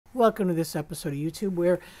Welcome to this episode of YouTube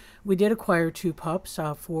where we did acquire two pups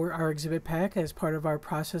for our exhibit pack as part of our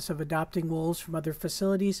process of adopting wolves from other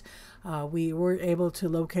facilities. We were able to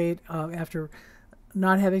locate, after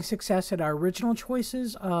not having success at our original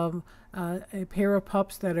choices, a pair of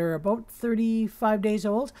pups that are about 35 days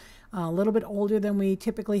old, a little bit older than we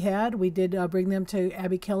typically had. We did bring them to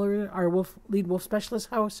Abby Keller, our lead wolf specialist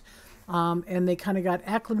house. And they kind of got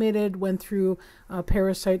acclimated, went through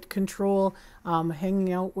parasite control,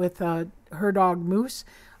 hanging out with her dog Moose,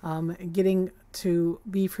 getting to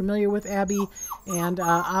be familiar with Abby, and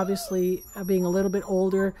obviously being a little bit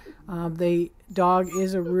older, the dog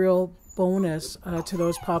is a real bonus to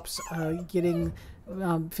those pups, feeling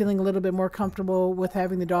a little bit more comfortable with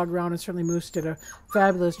having the dog around, and certainly Moose did a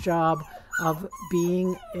fabulous job of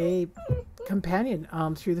being a companion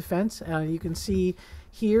through the fence. You can see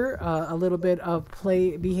here a little bit of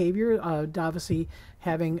play behavior. Obviously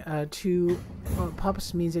having two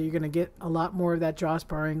pups means that you're going to get a lot more of that jaw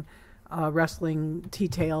sparring, wrestling,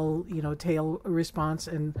 T-tail, tail response,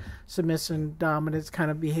 and submission dominance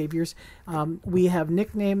kind of behaviors. We have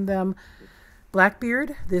nicknamed them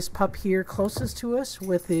Blackbeard, this pup here closest to us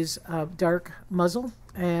with his dark muzzle,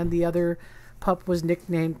 and the other pup was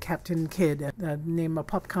nicknamed Captain Kidd. The name of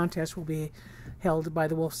pup contest will be held by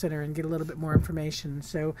the Wolf Center and get a little bit more information.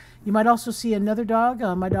 So you might also see another dog,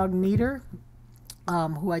 my dog Neater,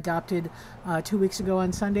 who I adopted 2 weeks ago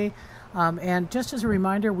on Sunday. And just as a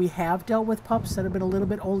reminder, we have dealt with pups that have been a little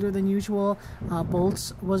bit older than usual.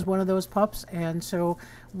 Bolts was one of those pups, and so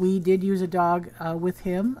we did use a dog with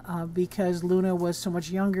him because Luna was so much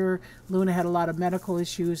younger. Luna had a lot of medical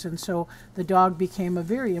issues, and so the dog became a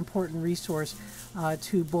very important resource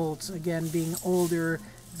to Bolts, again, being older,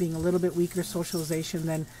 being a little bit weaker socialization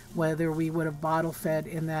than whether we would have bottle fed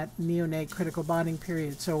in that neonate critical bonding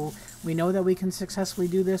period. So we know that we can successfully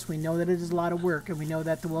do this. We know that it is a lot of work, and we know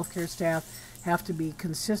that the wolf care staff have to be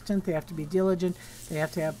consistent, they have to be diligent, they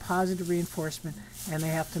have to have positive reinforcement, and they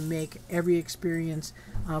have to make every experience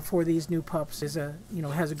for these new pups has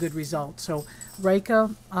a good result. So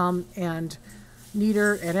Rika and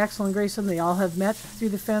Neater and Axel and Grayson, they all have met through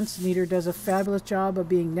the fence. Neater does a fabulous job of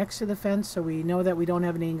being next to the fence, so we know that we don't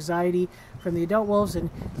have any anxiety from the adult wolves. And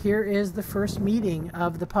here is the first meeting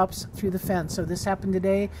of the pups through the fence. So this happened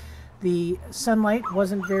today. The sunlight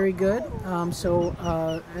wasn't very good,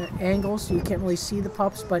 angles, so you can't really see the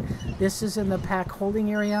pups, but this is in the pack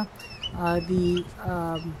holding area. The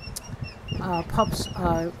pups,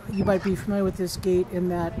 you might be familiar with this gate in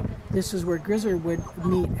that this is where Grizzard would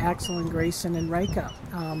meet Axel and Grayson and Rika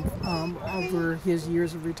over his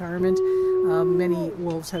years of retirement. Many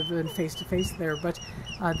wolves have been face-to-face there, but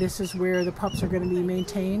this is where the pups are going to be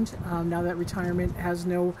maintained now that retirement has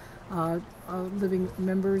no living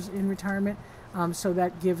members in retirement. So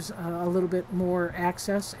that gives a little bit more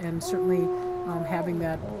access, and certainly having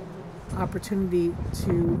that opportunity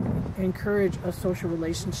to encourage a social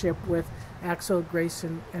relationship with Axel,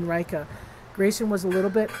 Grayson, and Rika. Grayson was a little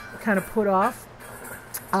bit kind of put off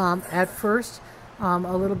at first, a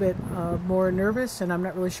little bit more nervous, and I'm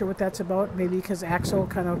not really sure what that's about. Maybe because Axel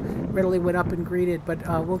kind of readily went up and greeted, but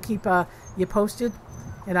we'll keep you posted.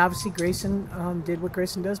 And obviously Grayson did what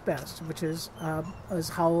Grayson does best, which is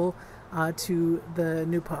howl to the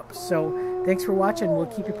new pups. So thanks for watching. We'll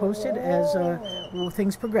keep you posted as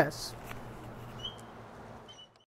things progress.